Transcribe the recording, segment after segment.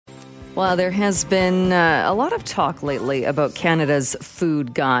Well, there has been a lot of talk lately about Canada's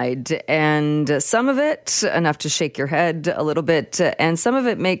food guide, and some of it enough to shake your head a little bit, and some of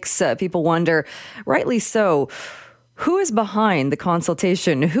it makes people wonder, rightly so, who is behind the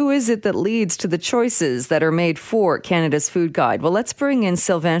consultation? Who is it that leads to the choices that are made for Canada's food guide? Well, let's bring in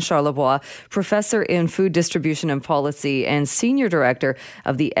Sylvain Charlebois, professor in food distribution and policy and senior director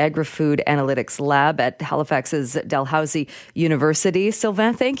of the Agri-Food Analytics Lab at Halifax's Dalhousie University.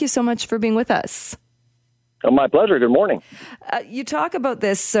 Sylvain, thank you so much for being with us. Oh, my pleasure. Good morning. You talk about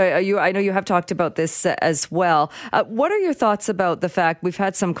this. I know you have talked about this as well. What are your thoughts about the fact we've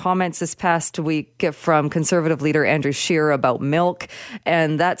had some comments this past week from Conservative leader Andrew Scheer about milk,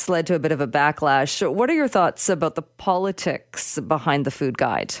 and that's led to a bit of a backlash. What are your thoughts about the politics behind the food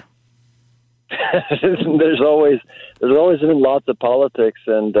guide? There's always been lots of politics,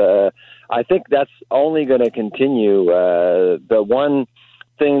 and I think that's only going to continue. The one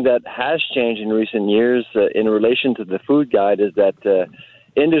thing that has changed in recent years in relation to the food guide is that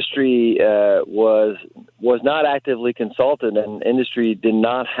industry was not actively consulted, and industry did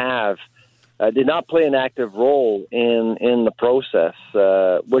not play an active role in the process,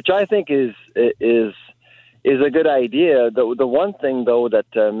 which I think is a good idea. The one thing though that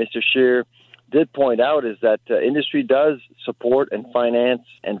Mr. Scheer did point out is that industry does support and finance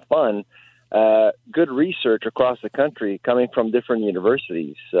and fund good research across the country coming from different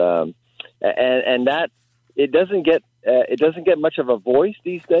universities, and that it doesn't get much of a voice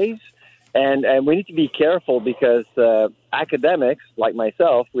these days, and we need to be careful because academics like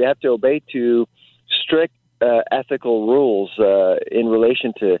myself, we have to obey to strict ethical rules in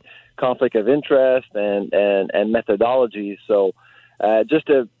relation to conflict of interest and methodologies. So just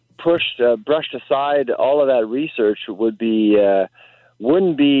to brush aside all of that research wouldn't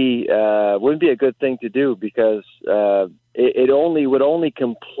be a good thing to do, because it would only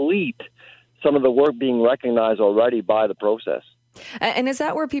complete some of the work being recognized already by the process. And is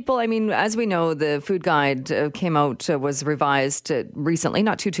that where people, I mean, as we know, the food guide came out, was revised recently,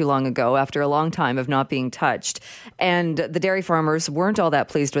 not too long ago, after a long time of not being touched. And the dairy farmers weren't all that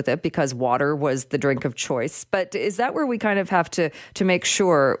pleased with it because water was the drink of choice. But is that where we kind of have to make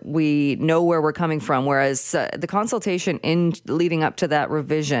sure we know where we're coming from? Whereas the consultation in leading up to that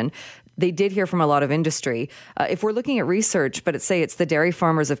revision, they did hear from a lot of industry. If we're looking at research, but it's the dairy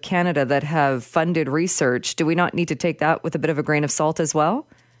farmers of Canada that have funded research, do we not need to take that with a bit of a grain of salt as well?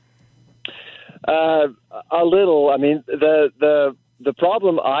 A little. I mean, the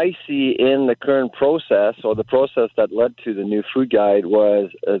problem I see in the current process, or the process that led to the new food guide,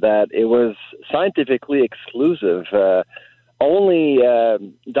 was that it was scientifically exclusive. Only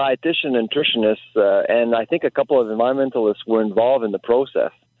dietitian, nutritionists, and I think a couple of environmentalists were involved in the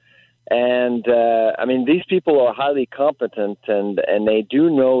process. And, I mean, these people are highly competent and they do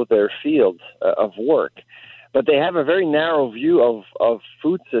know their field of work, but they have a very narrow view of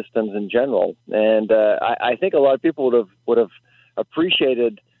food systems in general. And I think a lot of people would have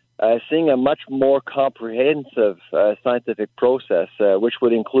appreciated seeing a much more comprehensive scientific process, which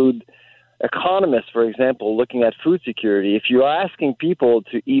would include economists, for example, looking at food security. If you're asking people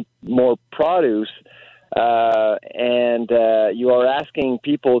to eat more produce, and you are asking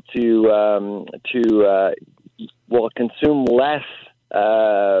people to consume less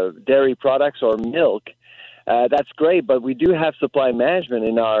dairy products or milk, that's great, but we do have supply management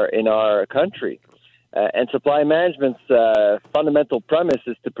in our country, and supply management's fundamental premise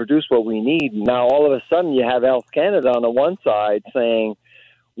is to produce what we need. Now, all of a sudden, you have Health Canada on the one side saying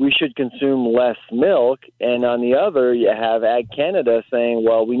we should consume less milk, and on the other, you have Ag Canada saying,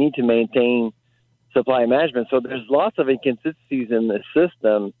 well, we need to maintain supply management. So there's lots of inconsistencies in the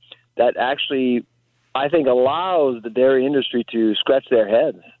system that actually, I think, allows the dairy industry to scratch their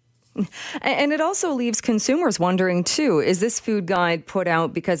heads. And it also leaves consumers wondering, too, is this food guide put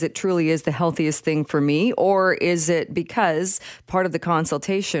out because it truly is the healthiest thing for me? Or is it because part of the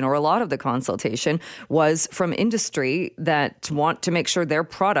consultation, or a lot of the consultation, was from industry that want to make sure their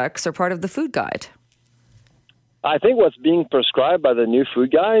products are part of the food guide? I think what's being prescribed by the new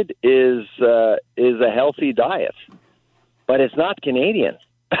food guide is a healthy diet, but it's not Canadian.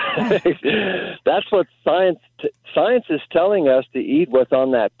 That's what science is telling us to eat what's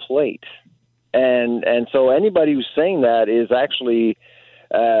on that plate, and so anybody who's saying that is actually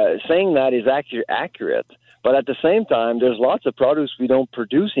accurate. But at the same time, there's lots of produce we don't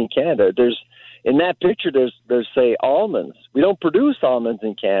produce in Canada. In that picture, there's say almonds. We don't produce almonds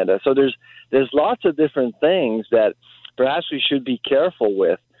in Canada, so there's lots of different things that perhaps we should be careful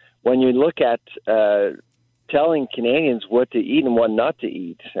with when you look at telling Canadians what to eat and what not to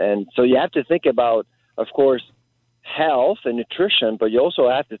eat. And so you have to think about, of course, health and nutrition, but you also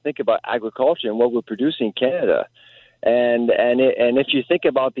have to think about agriculture and what we're producing in Canada. And if you think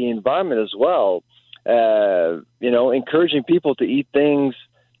about the environment as well, encouraging people to eat things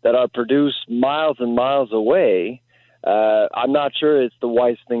that are produced miles and miles away, I'm not sure it's the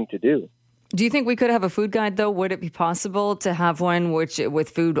wise thing to do. Do you think we could have a food guide, though? Would it be possible to have one with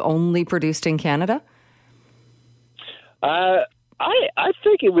food only produced in Canada? I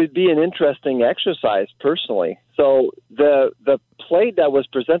think it would be an interesting exercise, personally. So the plate that was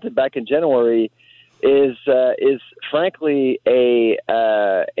presented back in January is frankly a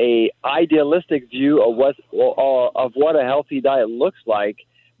idealistic view of what a healthy diet looks like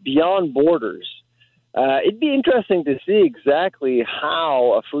beyond borders. It'd be interesting to see exactly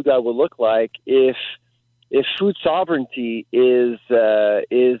how a food guide would look like if food sovereignty is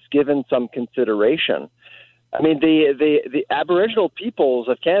given some consideration. I mean, the Aboriginal peoples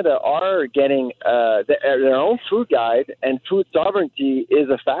of Canada are getting their own food guide, and food sovereignty is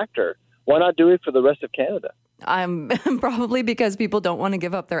a factor. Why not do it for the rest of Canada? Probably because people don't want to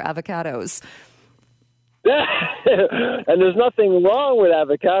give up their avocados. And there's nothing wrong with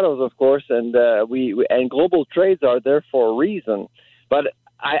avocados, of course, and and global trades are there for a reason. But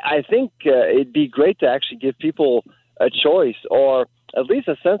I think it'd be great to actually give people a choice, or at least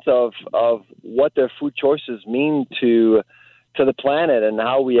a sense of what their food choices mean to the planet and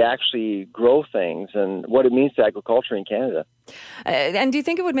how we actually grow things and what it means to agriculture in Canada. And do you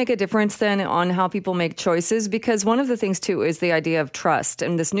think it would make a difference then on how people make choices? Because one of the things, too, is the idea of trust.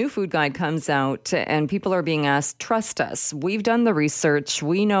 And this new food guide comes out and people are being asked, trust us. We've done the research.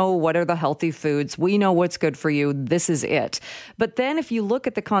 We know what are the healthy foods. We know what's good for you. This is it. But then if you look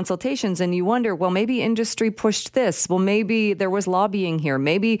at the consultations and you wonder, well, maybe industry pushed this. Well, maybe there was lobbying here.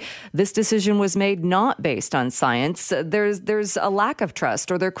 Maybe this decision was made not based on science. There's a lack of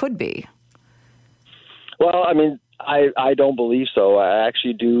trust, or there could be. Well, I mean, I don't believe so. I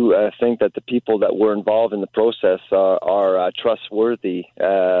actually do think that the people that were involved in the process are trustworthy.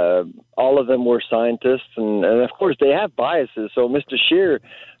 All of them were scientists, and of course they have biases. So for Mr. Scheer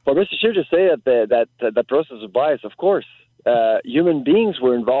to say that the process was biased, of course, human beings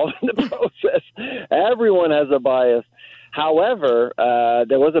were involved in the process. Everyone has a bias. However,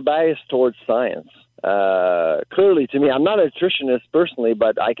 there was a bias towards science. Clearly, to me, I'm not a nutritionist personally,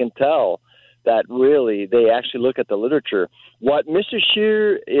 but I can tell that really they actually look at the literature. What Mr.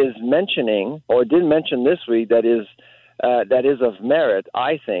 Scheer is mentioning, or did mention this week, that is of merit,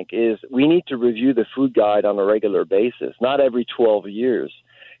 I think, is we need to review the food guide on a regular basis, not every 12 years.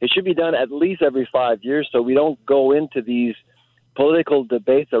 It should be done at least every 5 years, so we don't go into these political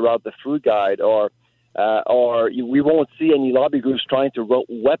debates around the food guide, or we won't see any lobby groups trying to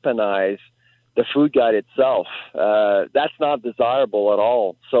weaponize the food guide itself. That's not desirable at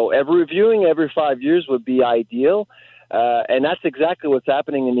all. So reviewing every 5 years would be ideal, and that's exactly what's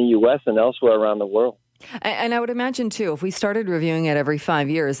happening in the U.S. and elsewhere around the world. And I would imagine, too, if we started reviewing it every 5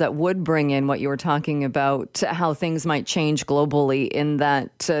 years, that would bring in what you were talking about, how things might change globally, in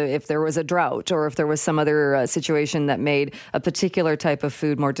that if there was a drought or if there was some other situation that made a particular type of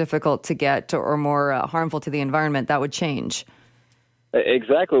food more difficult to get or more harmful to the environment, that would change.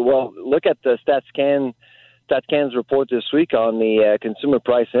 Exactly. Well, look at the StatsCan's report this week on the Consumer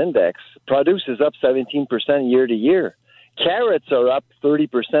Price Index. Produce is up 17% year to year. Carrots are up 30%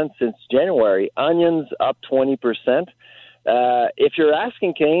 since January. Onions up 20%. If you're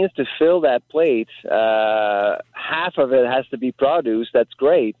asking Canadians to fill that plate, half of it has to be produce. That's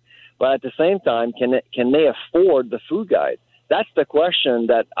great. But at the same time, can they afford the food guide? That's the question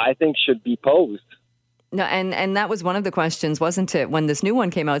that I think should be posed. No, and that was one of the questions, wasn't it, when this new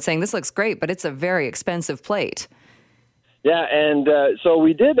one came out saying this looks great, but it's a very expensive plate. Yeah, and so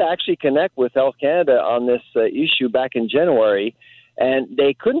we did actually connect with Health Canada on this issue back in January, and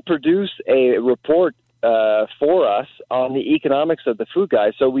they couldn't produce a report for us on the economics of the food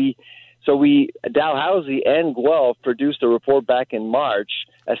guide. So we Dalhousie and Guelph produced a report back in March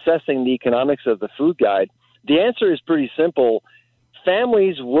assessing the economics of the food guide. The answer is pretty simple.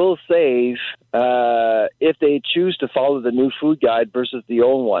 Families will save if they choose to follow the new food guide versus the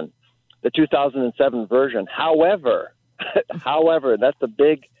old one, the 2007 version. However, that's the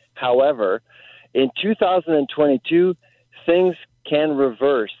big however, in 2022, things can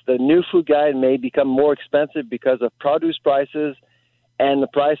reverse. The new food guide may become more expensive because of produce prices and the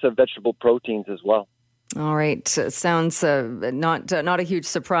price of vegetable proteins as well. All right. Sounds not a huge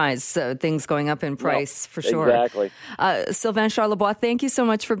surprise, things going up in price, for sure. Exactly. Sylvain Charlebois, thank you so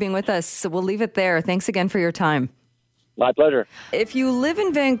much for being with us. We'll leave it there. Thanks again for your time. My pleasure. If you live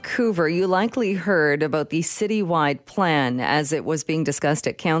in Vancouver, you likely heard about the citywide plan as it was being discussed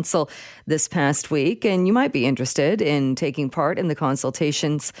at Council this past week, and you might be interested in taking part in the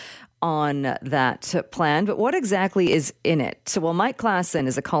consultations on that plan. But what exactly is in it? Well, Mike Klassen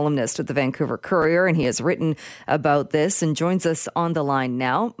is a columnist at the Vancouver Courier, and he has written about this and joins us on the line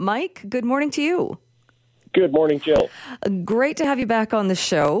now. Mike, good morning to you. Good morning, Jill. Great to have you back on the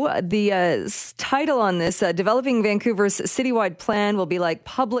show. The title on this, Developing Vancouver's Citywide Plan, will be like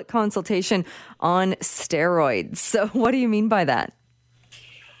public consultation on steroids. So what do you mean by that?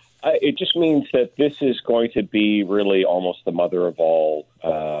 It just means that this is going to be really almost the mother of all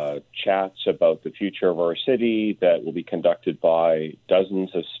chats about the future of our city that will be conducted by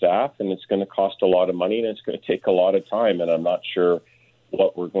dozens of staff, and it's going to cost a lot of money, and it's going to take a lot of time, and I'm not sure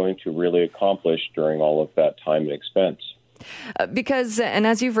what we're going to really accomplish during all of that time and expense. Because, and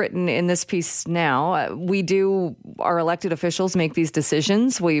as you've written in this piece now, our elected officials make these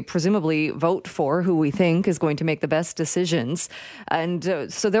decisions. We presumably vote for who we think is going to make the best decisions.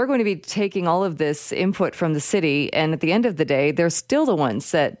 And so they're going to be taking all of this input from the city. And at the end of the day, they're still the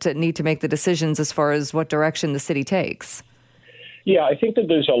ones that need to make the decisions as far as what direction the city takes. Yeah, I think that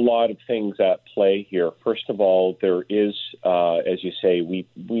there's a lot of things at play here. First of all, there is, as you say,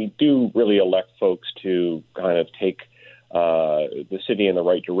 we do really elect folks to kind of take the city in the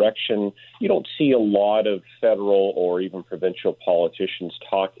right direction. You don't see a lot of federal or even provincial politicians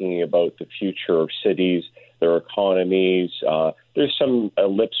talking about the future of cities, their economies. There's some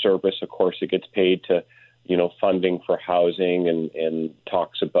lip service, of course, that gets paid to, funding for housing and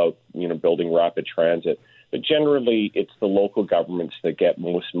talks about, building rapid transit. But generally, it's the local governments that get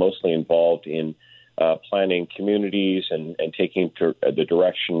mostly involved in planning communities and taking the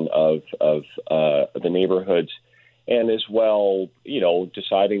direction of the neighborhoods, and as well,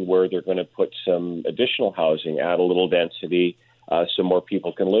 deciding where they're going to put some additional housing, add a little density, so more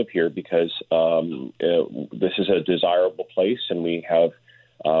people can live here, because this is a desirable place, and we have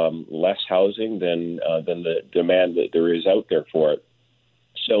less housing than the demand that there is out there for it.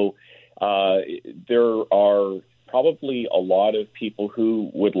 So there are probably a lot of people who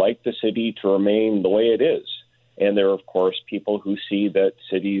would like the city to remain the way it is. And there are, of course, people who see that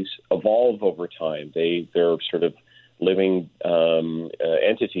cities evolve over time. They're sort of living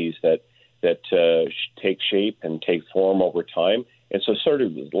entities that take shape and take form over time. And so sort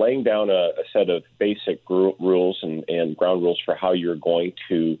of laying down a set of basic rules and ground rules for how you're going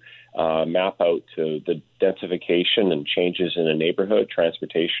to map out to the densification and changes in a neighborhood,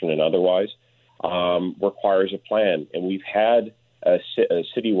 transportation and otherwise, requires a plan. And we've had a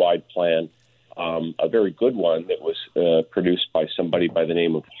citywide plan, a very good one that was produced by somebody by the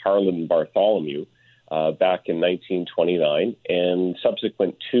name of Harlan Bartholomew back in 1929. And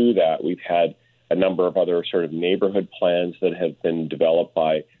subsequent to that, we've had a number of other sort of neighborhood plans that have been developed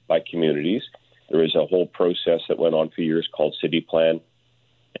by communities. There was a whole process that went on for years called City Plan.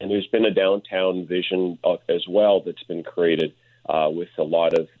 And there's been a downtown vision as well that's been created with a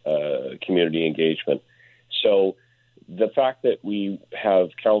lot of community engagement. So the fact that we have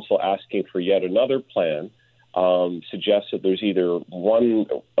council asking for yet another plan suggests that there's either one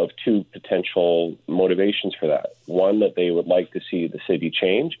of two potential motivations for that. One, that they would like to see the city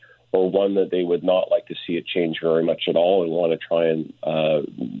change, or one that they would not like to see it change very much at all and want to try and,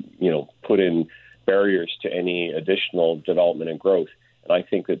 put in barriers to any additional development and growth. And I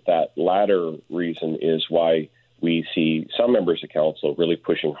think that latter reason is why we see some members of council really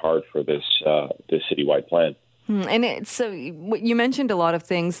pushing hard for this citywide plan. And so you mentioned a lot of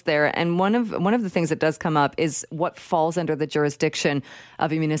things there, and one of the things that does come up is what falls under the jurisdiction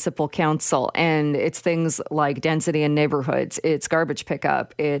of a municipal council, and it's things like density in neighborhoods, it's garbage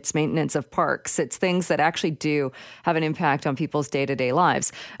pickup, it's maintenance of parks, it's things that actually do have an impact on people's day-to-day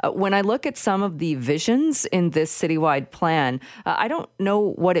lives. When I look at some of the visions in this citywide plan, I don't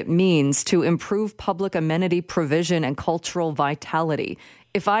know what it means to improve public amenity provision and cultural vitality.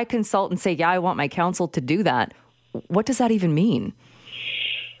 If I consult and say, I want my council to do that, what does that even mean?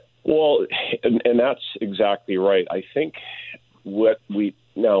 Well, and that's exactly right. I think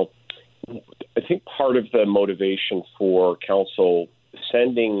part of the motivation for council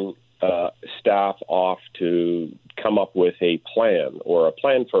sending staff off to come up with a plan, or a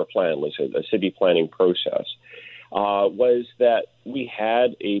plan for a plan, was a city planning process, was that we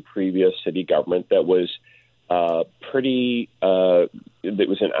had a previous city government that was it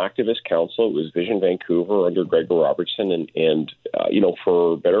was an activist council. It was Vision Vancouver under Gregor Robertson, and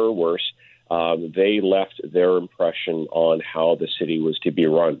for better or worse, they left their impression on how the city was to be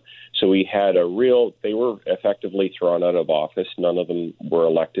run. So we had they were effectively thrown out of office. None of them were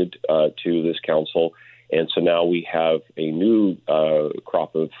elected to this council. And so now we have a new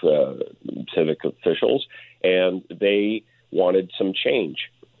crop of civic officials, and they wanted some change.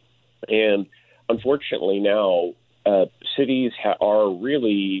 And unfortunately now, cities are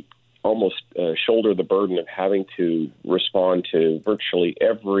really almost shoulder the burden of having to respond to virtually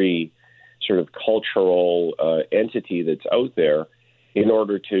every sort of cultural entity that's out there in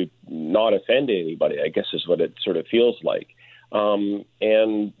order to not offend anybody, I guess is what it sort of feels like.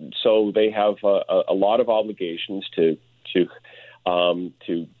 And so they have a lot of obligations to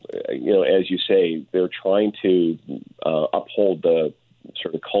as you say, they're trying to uphold the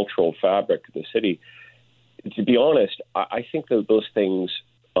sort of cultural fabric of the city. To be honest, I think that those things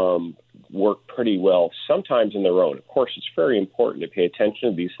work pretty well sometimes in their own. Of course, it's very important to pay attention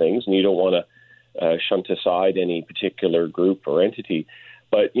to these things, and you don't want to shunt aside any particular group or entity.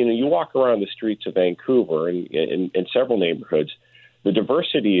 But, you walk around the streets of Vancouver and in several neighborhoods, the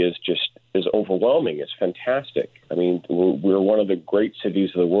diversity is overwhelming. It's fantastic. I mean, we're one of the great cities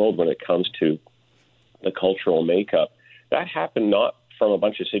of the world when it comes to the cultural makeup. That happened not from a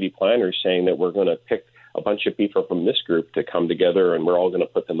bunch of city planners saying that we're going to pick a bunch of people from this group to come together and we're all going to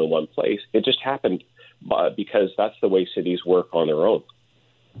put them in one place. It just happened because that's the way cities work on their own.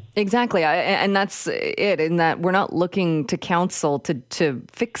 Exactly. And that's it, in that we're not looking to council to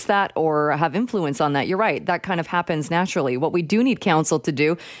fix that or have influence on that. You're right. That kind of happens naturally. What we do need council to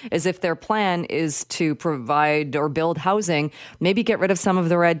do is, if their plan is to provide or build housing, maybe get rid of some of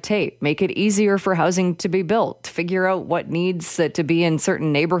the red tape, make it easier for housing to be built, figure out what needs to be in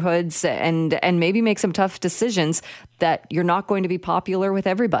certain neighborhoods, and maybe make some tough decisions that you're not going to be popular with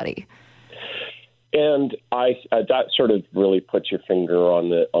everybody. And that sort of really puts your finger on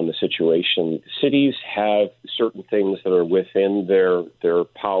the situation. Cities have certain things that are within their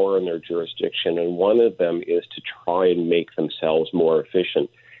power and their jurisdiction, and one of them is to try and make themselves more efficient.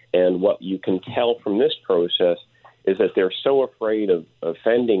 And what you can tell from this process is that they're so afraid of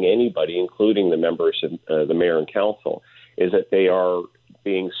offending anybody, including the members of the mayor and council, is that they are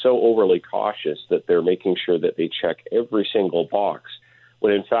being so overly cautious that they're making sure that they check every single box,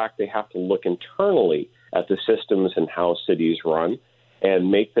 when in fact they have to look internally at the systems and how cities run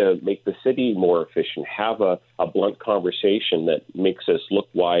and make the city more efficient, have a blunt conversation that makes us look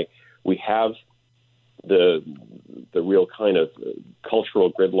why we have the real kind of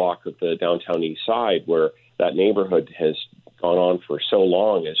cultural gridlock of the downtown east side, where that neighborhood has gone on for so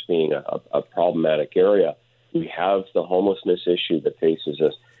long as being a problematic area. We have the homelessness issue that faces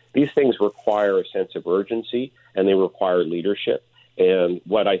us. These things require a sense of urgency, and they require leadership. And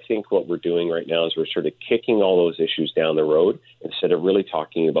what we're doing right now is we're sort of kicking all those issues down the road instead of really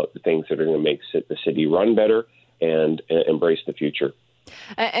talking about the things that are going to make the city run better and embrace the future.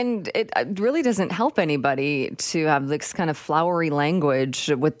 And it really doesn't help anybody to have this kind of flowery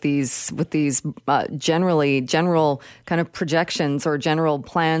language with these general kind of projections or general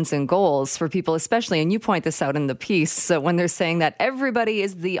plans and goals for people, especially. And you point this out in the piece, when they're saying that everybody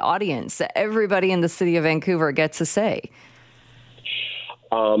is the audience, everybody in the city of Vancouver gets a say.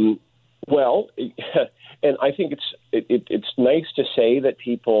 And I think it's nice to say that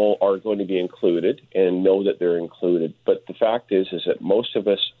people are going to be included and know that they're included. But the fact is that most of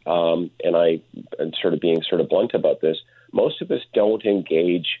us, and I'm sort of being sort of blunt about this, most of us don't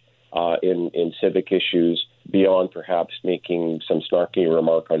engage in civic issues beyond perhaps making some snarky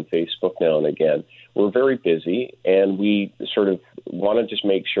remark on Facebook now and again. We're very busy, and we sort of want to just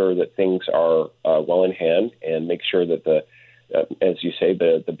make sure that things are well in hand and make sure that as you say,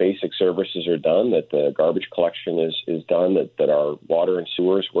 the basic services are done, that the garbage collection is done, that our water and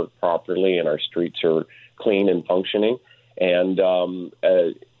sewers work properly and our streets are clean and functioning. And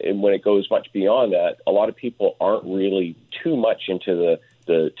when it goes much beyond that, a lot of people aren't really too much into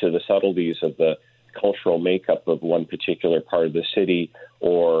the subtleties of the cultural makeup of one particular part of the city,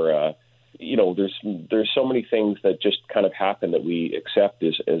 or there's so many things that just kind of happen that we accept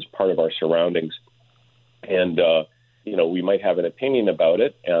as part of our surroundings. And we might have an opinion about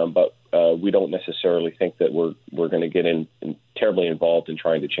it, but we don't necessarily think that we're going to get in terribly involved in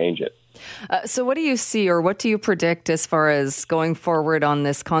trying to change it. So what do you see, or what do you predict as far as going forward on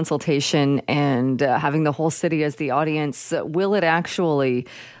this consultation and having the whole city as the audience? Will it actually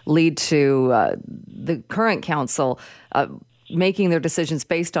lead to the current council making their decisions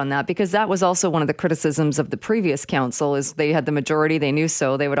based on that? Because that was also one of the criticisms of the previous council, is they had the majority, they knew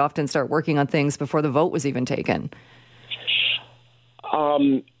so. They would often start working on things before the vote was even taken.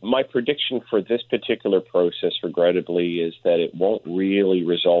 My prediction for this particular process, regrettably, is that it won't really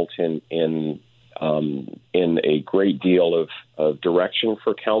result in a great deal of direction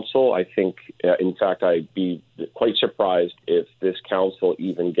for council. I think, in fact, I'd be quite surprised if this council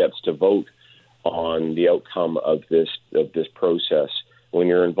even gets to vote on the outcome of this process. When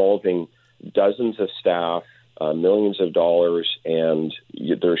you're involving dozens of staff, millions of dollars, and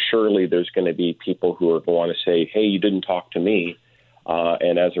there's going to be people who are going to say, hey, you didn't talk to me.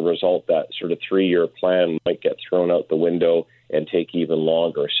 And as a result, that sort of 3-year plan might get thrown out the window and take even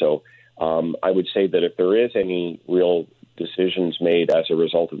longer. So I would say that if there is any real decisions made as a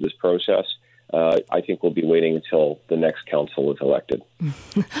result of this process, I think we'll be waiting until the next council is elected.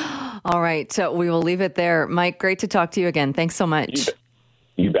 All right. So we will leave it there. Mike, great to talk to you again. Thanks so much.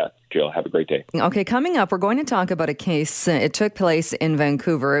 You bet. Jill, have a great day. Okay, coming up, we're going to talk about a case. It took place in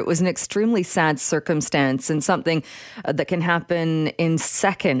Vancouver. It was an extremely sad circumstance and something that can happen in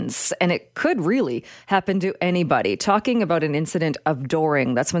seconds. And it could really happen to anybody. Talking about an incident of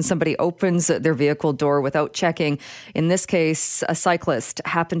dooring. That's when somebody opens their vehicle door without checking. In this case, a cyclist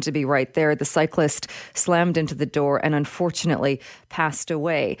happened to be right there. The cyclist slammed into the door and unfortunately passed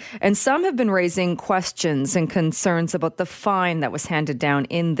away. And some have been raising questions and concerns about the fine that was handed down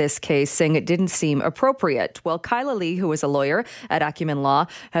in this case, saying it didn't seem appropriate. Well, Kyla Lee, who is a lawyer at Acumen Law,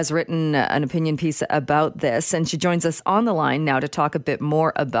 has written an opinion piece about this, and she joins us on the line now to talk a bit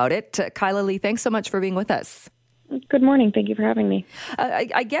more about it. Kyla Lee, thanks so much for being with us. Good morning. Thank you for having me.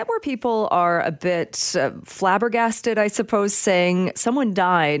 I get where people are a bit flabbergasted, I suppose, saying someone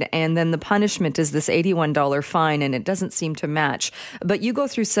died and then the punishment is this $81 fine and it doesn't seem to match. But you go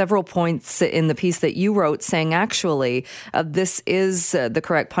through several points in the piece that you wrote saying actually this is the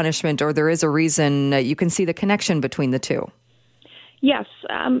correct punishment, or there is a reason. You can see the connection between the two. Yes,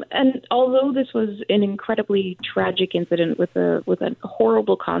 and although this was an incredibly tragic incident with a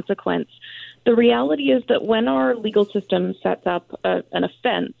horrible consequence, the reality is that when our legal system sets up an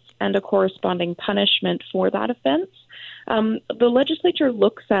offense and a corresponding punishment for that offense, the legislature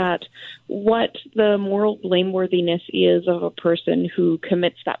looks at what the moral blameworthiness is of a person who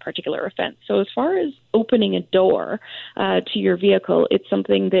commits that particular offense. So as far as opening a door to your vehicle, it's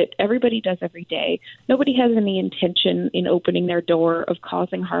something that everybody does every day. Nobody has any intention in opening their door of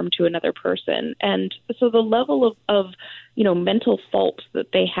causing harm to another person. And so the level of mental fault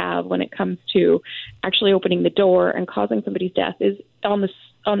that they have when it comes to actually opening the door and causing somebody's death is on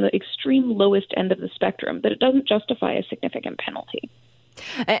the extreme lowest end of the spectrum, that it doesn't justify a significant penalty.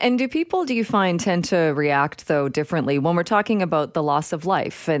 And do you find, tend to react, though, differently when we're talking about the loss of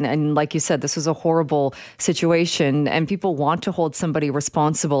life? And like you said, this was a horrible situation, and people want to hold somebody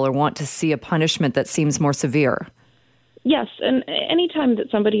responsible or want to see a punishment that seems more severe. Yes, and any time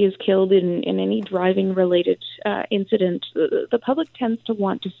that somebody is killed in any driving-related incident, the public tends to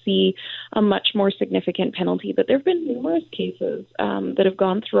want to see a much more significant penalty. But there have been numerous cases that have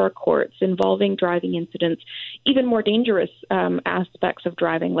gone through our courts involving driving incidents, even more dangerous aspects of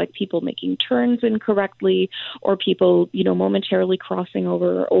driving, like people making turns incorrectly or people, momentarily crossing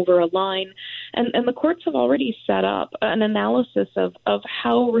over a line. And the courts have already set up an analysis of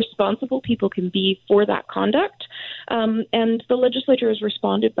how responsible people can be for that conduct. And the legislature has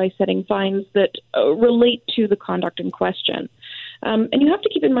responded by setting fines that relate to the conduct in question. And you have to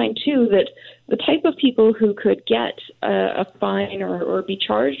keep in mind, too, that the type of people who could get a fine or be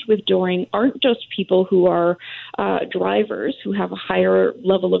charged with dooring aren't just people who are drivers who have a higher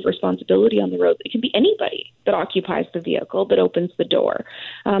level of responsibility on the road. It can be anybody that occupies the vehicle that opens the door.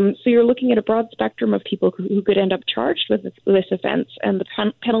 So you're looking at a broad spectrum of people who could end up charged with this offense, and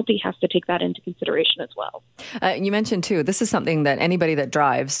the penalty has to take that into consideration as well. You mentioned, too, this is something that anybody that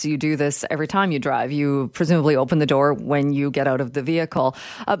drives, you do this every time you drive. You presumably open the door when you get out of the vehicle.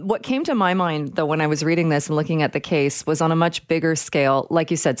 What came to my mind, though, when I was reading this and looking at the case was on a much bigger scale, like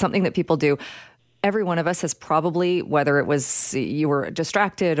you said, something that people do. Every one of us has probably, whether it was you were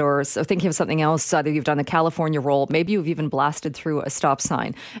distracted or thinking of something else, either you've done the California roll, maybe you've even blasted through a stop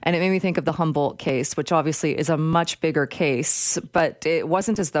sign. And it made me think of the Humboldt case, which obviously is a much bigger case, but it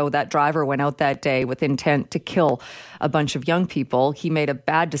wasn't as though that driver went out that day with intent to kill a bunch of young people. He made a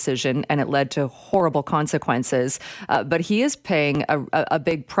bad decision and it led to horrible consequences. But he is paying a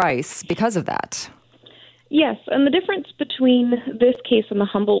big price because of that. Yes, and the difference between this case and the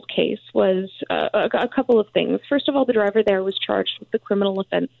Humboldt case was a couple of things. First of all, the driver there was charged with the criminal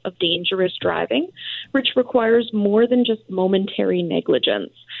offense of dangerous driving, which requires more than just momentary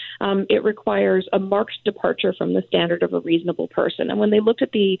negligence. It requires a marked departure from the standard of a reasonable person. And when they looked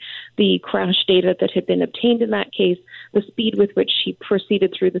at the crash data that had been obtained in that case, the speed with which he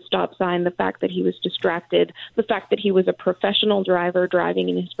proceeded through the stop sign, the fact that he was distracted, the fact that he was a professional driver driving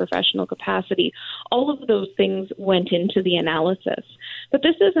in his professional capacity, all of those things went into the analysis. But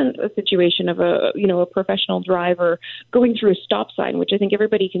this isn't a situation of a professional driver going through a stop sign, which I think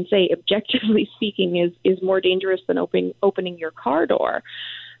everybody can say, objectively speaking, is more dangerous than opening your car door.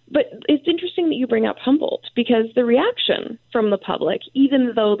 But it's interesting that you bring up Humboldt, because the reaction from the public,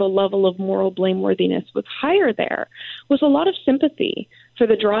 even though the level of moral blameworthiness was higher there, was a lot of sympathy for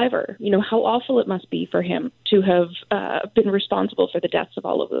the driver. You know, how awful it must be for him to have been responsible for the deaths of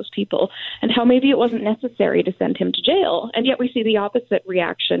all of those people, and how maybe it wasn't necessary to send him to jail. And yet we see the opposite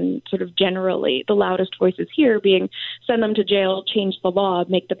reaction sort of generally, the loudest voices here being send them to jail, change the law,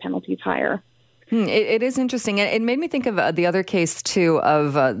 make the penalties higher. It is interesting. It made me think of the other case, too,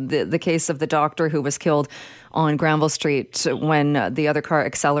 of the case of the doctor who was killed on Granville Street when the other car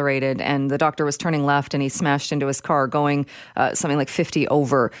accelerated and the doctor was turning left and he smashed into his car going something like 50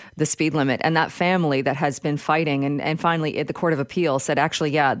 over the speed limit. And that family that has been fighting and finally at the Court of Appeal said,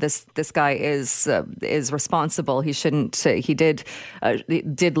 actually, yeah, this guy is responsible. He shouldn't. He did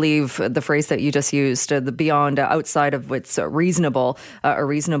leave the phrase that you just used, the beyond, outside of what's reasonable,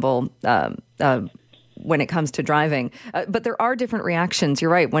 when it comes to driving. But there are different reactions. You're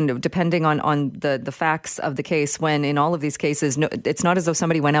right, when depending on the facts of the case, when in all of these cases, it's not as though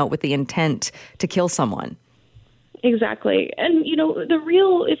somebody went out with the intent to kill someone. Exactly. And, you know,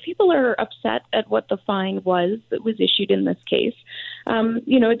 if people are upset at what the fine was that was issued in this case,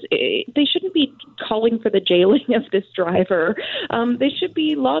 they shouldn't be calling for the jailing of this driver. They should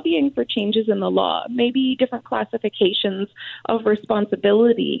be lobbying for changes in the law, maybe different classifications of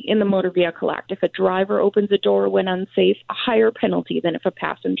responsibility in the Motor Vehicle Act. If a driver opens a door when unsafe, a higher penalty than if a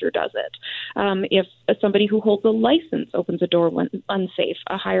passenger does it. If somebody who holds a license opens a door when unsafe,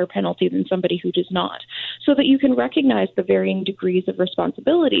 a higher penalty than somebody who does not. So that you can recognize the varying degrees of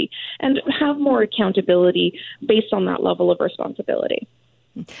responsibility and have more accountability based on that level of responsibility.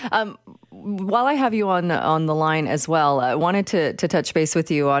 While I have you on the line as well, I wanted to touch base with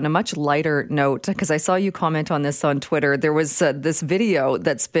you on a much lighter note, because I saw you comment on this on Twitter. There was this video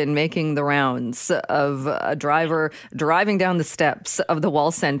that's been making the rounds of a driver driving down the steps of the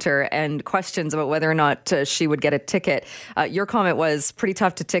Wall Centre and questions about whether or not she would get a ticket. Your comment was pretty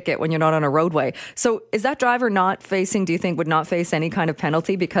tough to ticket when you're not on a roadway. So is that driver do you think would not face any kind of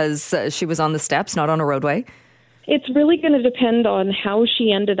penalty because she was on the steps, not on a roadway? It's really going to depend on how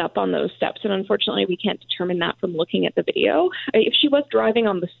she ended up on those steps. And unfortunately, we can't determine that from looking at the video. If she was driving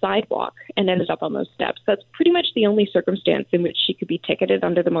on the sidewalk and ended up on those steps, that's pretty much the only circumstance in which she could be ticketed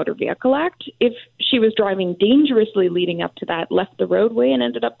under the Motor Vehicle Act. If she was driving dangerously leading up to that, left the roadway and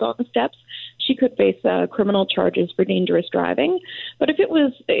ended up on the steps, she could face criminal charges for dangerous driving. But if it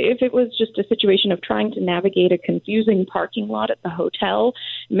was just a situation of trying to navigate a confusing parking lot at the hotel,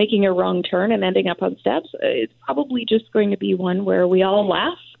 making a wrong turn and ending up on steps, it's probably just going to be one where we all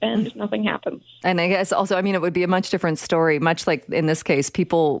laugh and nothing happens. And I guess also, it would be a much different story, much like in this case,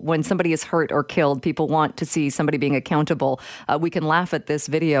 people, when somebody is hurt or killed, people want to see somebody being accountable. We can laugh at this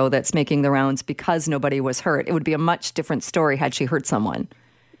video that's making the rounds because nobody was hurt. It would be a much different story had she hurt someone.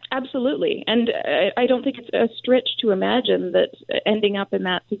 Absolutely. And I don't think it's a stretch to imagine that ending up in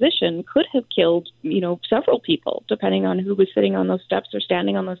that position could have killed, several people, depending on who was sitting on those steps or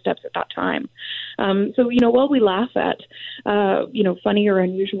standing on those steps at that time. So, while we laugh at, funny or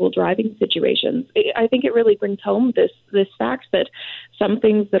unusual driving situations, I think it really brings home this fact that some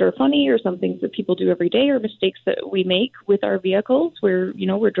things that are funny or some things that people do every day are mistakes that we make with our vehicles where,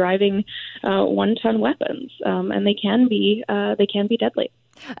 we're driving 1-ton weapons, and they can be deadly.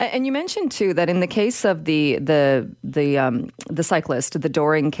 And you mentioned too that in the case of the cyclist, the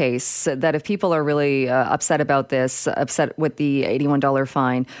Doring case, that if people are really upset about this, upset with the $81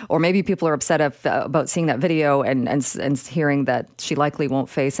 fine, or maybe people are upset about seeing that video and hearing that she likely won't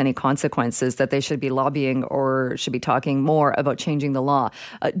face any consequences, that they should be lobbying or should be talking more about changing the law.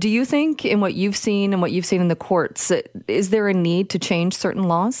 Do you think, in what you've seen and what you've seen in the courts, is there a need to change certain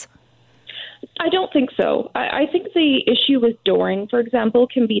laws? I don't think so. I think the issue with Doring, for example,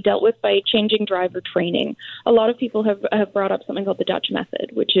 can be dealt with by changing driver training. A lot of people have brought up something called the Dutch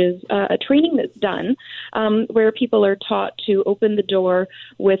method, which is a training that's done where people are taught to open the door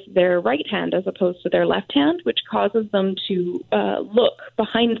with their right hand as opposed to their left hand, which causes them to look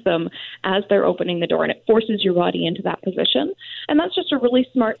behind them as they're opening the door, and it forces your body into that position. And that's just a really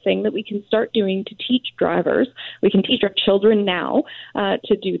smart thing that we can start doing to teach drivers. We can teach our children now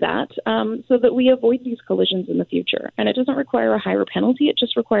to do that, so that we avoid these collisions in the future. And it doesn't require a higher penalty. It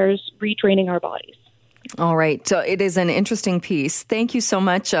just requires retraining our bodies. All right. So it is an interesting piece. Thank you so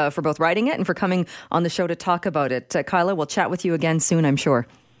much for both writing it and for coming on the show to talk about it. Kyla, we'll chat with you again soon, I'm sure.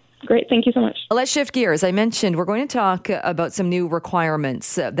 Great. Thank you so much. Let's shift gears. I mentioned we're going to talk about some new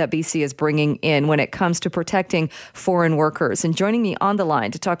requirements that BC is bringing in when it comes to protecting foreign workers. And joining me on the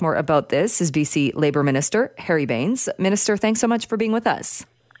line to talk more about this is BC Labour Minister Harry Bains. Minister, thanks so much for being with us.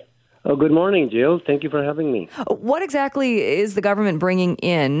 Oh, good morning, Jill. Thank you for having me. What exactly is the government bringing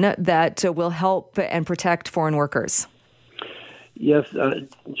in that will help and protect foreign workers? Yes,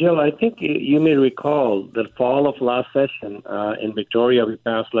 Jill, I think you may recall the fall of last session in Victoria, we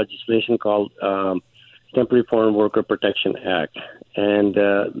passed legislation called Temporary Foreign Worker Protection Act, and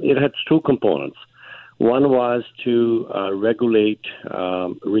it had two components. One was to regulate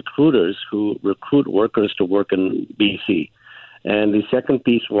recruiters who recruit workers to work in BC. And the second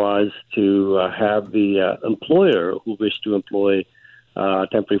piece was to have the employer who wished to employ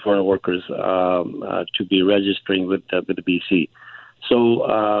temporary foreign workers to be registering with the BC.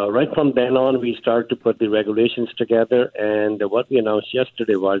 So right from then on, we started to put the regulations together. And what we announced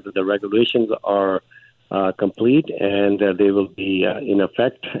yesterday was that the regulations are complete and they will be in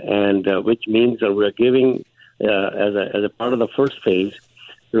effect, and which means that we're giving, as a part of the first phase,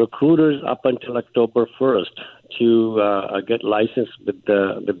 recruiters up until October 1st to get licensed with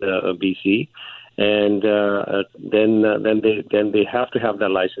the BC, and then they have to have that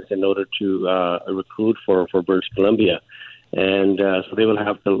license in order to recruit for British Columbia, and so they will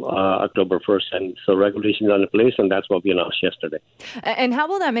have till October 1st, and so regulations are in place, and that's what we announced yesterday. And how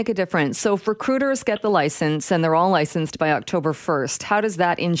will that make a difference? So if recruiters get the license and they're all licensed by October 1st, how does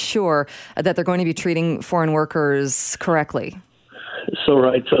that ensure that they're going to be treating foreign workers correctly?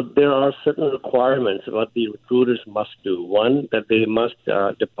 So there are certain requirements what the recruiters must do. One, that they must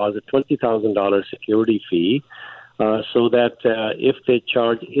deposit $20,000 security fee, so that if they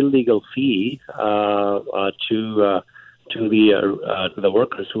charge illegal fee to the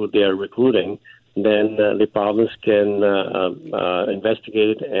workers who they are recruiting, then the province can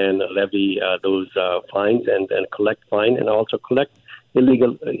investigate and levy those fines and collect fine, and also collect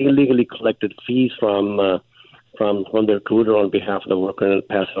illegally collected fees from the recruiter on behalf of the worker and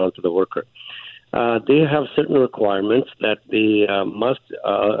pass it on to the worker. They have certain requirements that they must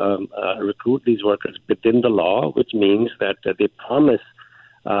recruit these workers within the law, which means that they promise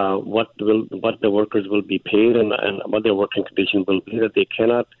what the workers will be paid and what their working condition will be, that they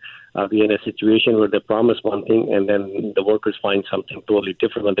cannot be in a situation where they promise one thing and then the workers find something totally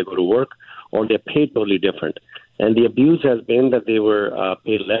different when they go to work, or they're paid totally different. And the abuse has been that they were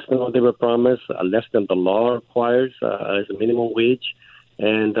paid less than what they were promised, less than the law requires as a minimum wage.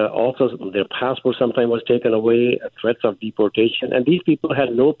 And also their passport sometimes was taken away, threats of deportation. And these people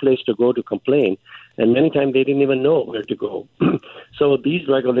had no place to go to complain. And many times they didn't even know where to go. So these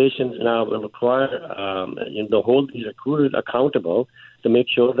regulations now will require to hold these recruiters accountable to make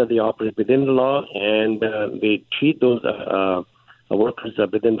sure that they operate within the law and they treat those workers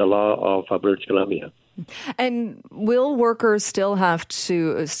within the law of British Columbia. And will workers still have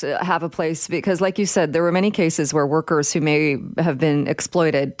to have a place? Because like you said, there were many cases where workers who may have been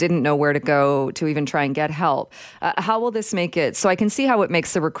exploited didn't know where to go to even try and get help. How will this make it? So I can see how it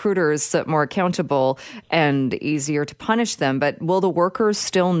makes the recruiters more accountable and easier to punish them. But will the workers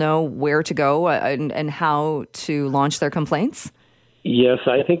still know where to go and how to launch their complaints? Yes,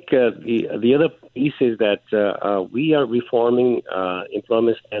 I think the other piece is that we are reforming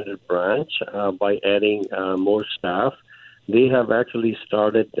Employment Standard Branch by adding more staff. They have actually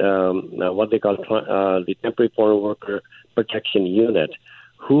started what they call the Temporary Foreign Worker Protection Unit,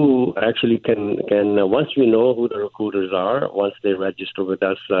 who actually can once we know who the recruiters are, once they register with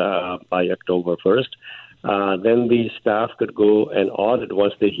us by October 1st, then the staff could go and audit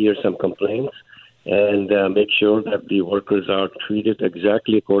once they hear some complaints, and make sure that the workers are treated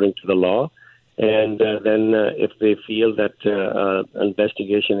exactly according to the law. And then if they feel that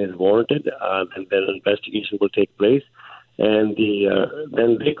investigation is warranted, then an investigation will take place. And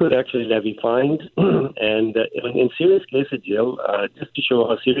then they could actually levy fines. And in serious cases, Jill, just to show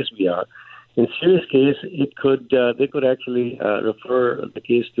how serious we are, in serious case, they could actually refer the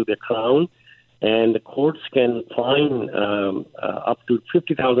case to the Crown, and the courts can fine up to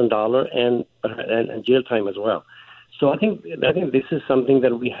 $50,000 and jail time as well. So I think this is something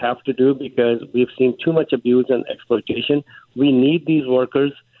that we have to do because we've seen too much abuse and exploitation. We need these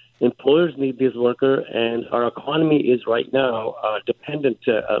workers. Employers need these workers, and our economy is right now dependent,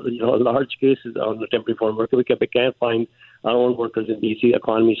 large cases on the temporary foreign worker. We can't find our own workers in BC. The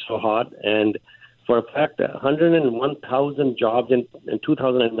economy is so hot, and for a fact, 101,000 jobs in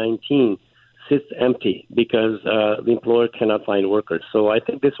 2019 sits empty because the employer cannot find workers. So I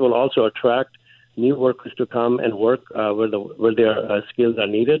think this will also attract new workers to come and work where their skills are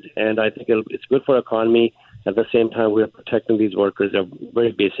needed, and I think it's good for our economy, At the same time, we're protecting these workers' their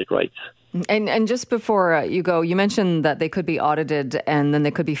very basic rights. And just before you go, you mentioned that they could be audited and then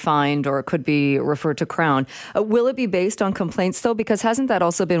they could be fined or it could be referred to Crown. Will it be based on complaints, though? Because hasn't that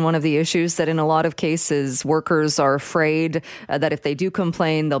also been one of the issues that in a lot of cases workers are afraid that if they do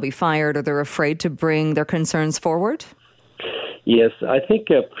complain, they'll be fired, or they're afraid to bring their concerns forward? Yes, I think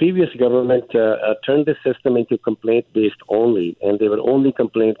previous government turned the system into complaint-based only, and they will only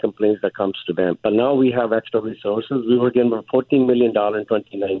complaints that comes to them. But now we have extra resources. We were given a $14 million in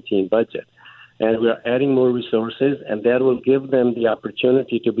 2019 budget, and we are adding more resources, and that will give them the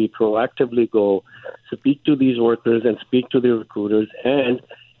opportunity to be proactively go speak to these workers and speak to the recruiters. And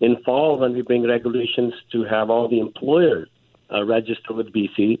in fall, when we bring regulations to have all the employers register with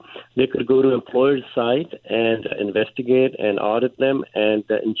BC, they could go to employers' site and investigate and audit them and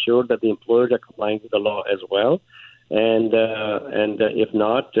ensure that the employers are complying with the law as well. And if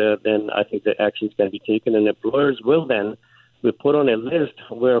not, then I think the actions can be taken, and employers will then be put on a list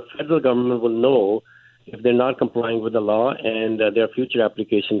where federal government will know if they're not complying with the law, and their future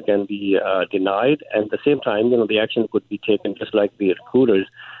application can be denied. And at the same time, the action could be taken just like the recruiters,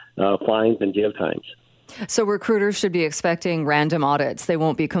 fines and jail times. So recruiters should be expecting random audits. They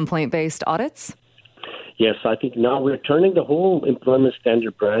won't be complaint-based audits? Yes, I think now we're turning the whole employment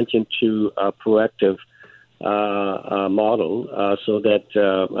standard branch into a proactive model so that,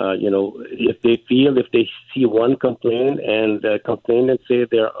 if they see one complaint and complain and say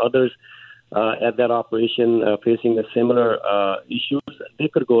there are others at that operation facing a similar issues, they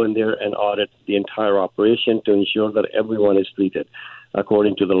could go in there and audit the entire operation to ensure that everyone is treated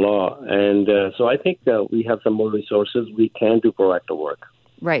according to the law. And so I think we have some more resources. We can do proactive work.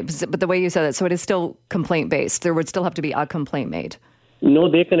 Right. But the way you said it, so it is still complaint-based. There would still have to be a complaint made.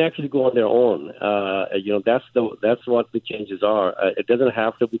 No, they can actually go on their own. That's what the changes are. It doesn't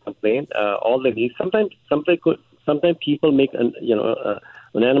have to be complaint. All they need, sometimes people make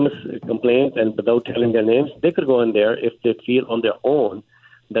anonymous complaints, and without telling their names, they could go in there if they feel on their own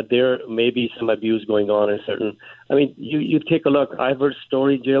that there may be some abuse going on in certain. I mean, you take a look. I've heard a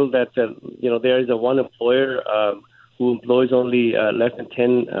story, Jill, that there is a one employer who employs only less than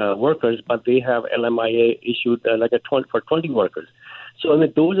 10 workers, but they have LMIA issued for 20 workers. So, I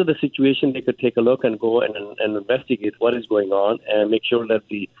mean, those are the situations they could take a look and go and investigate what is going on and make sure that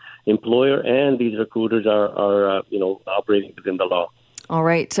the employer and these recruiters are operating within the law. All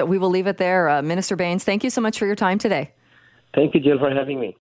right. So we will leave it there. Minister Bains, thank you so much for your time today. Thank you, Jill, for having me.